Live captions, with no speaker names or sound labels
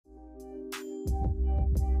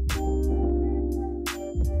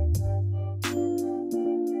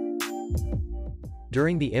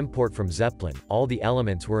During the import from Zeppelin, all the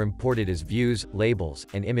elements were imported as views, labels,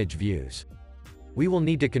 and image views. We will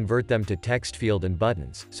need to convert them to text field and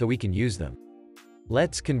buttons, so we can use them.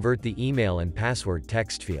 Let's convert the email and password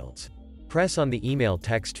text fields. Press on the email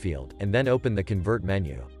text field, and then open the Convert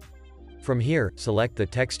menu. From here, select the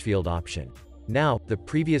text field option. Now, the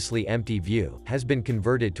previously empty view has been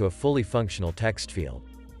converted to a fully functional text field.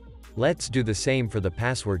 Let's do the same for the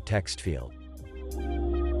password text field.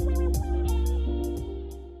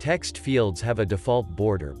 Text fields have a default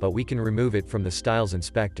border, but we can remove it from the Styles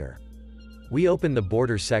Inspector. We open the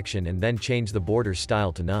border section and then change the border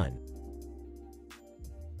style to none.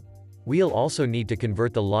 We'll also need to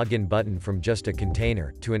convert the login button from just a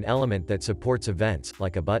container to an element that supports events,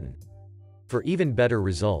 like a button. For even better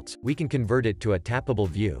results, we can convert it to a tappable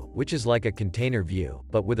view, which is like a container view,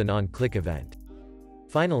 but with an on-click event.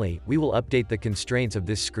 Finally, we will update the constraints of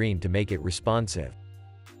this screen to make it responsive.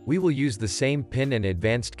 We will use the same pin and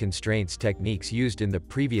advanced constraints techniques used in the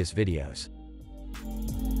previous videos.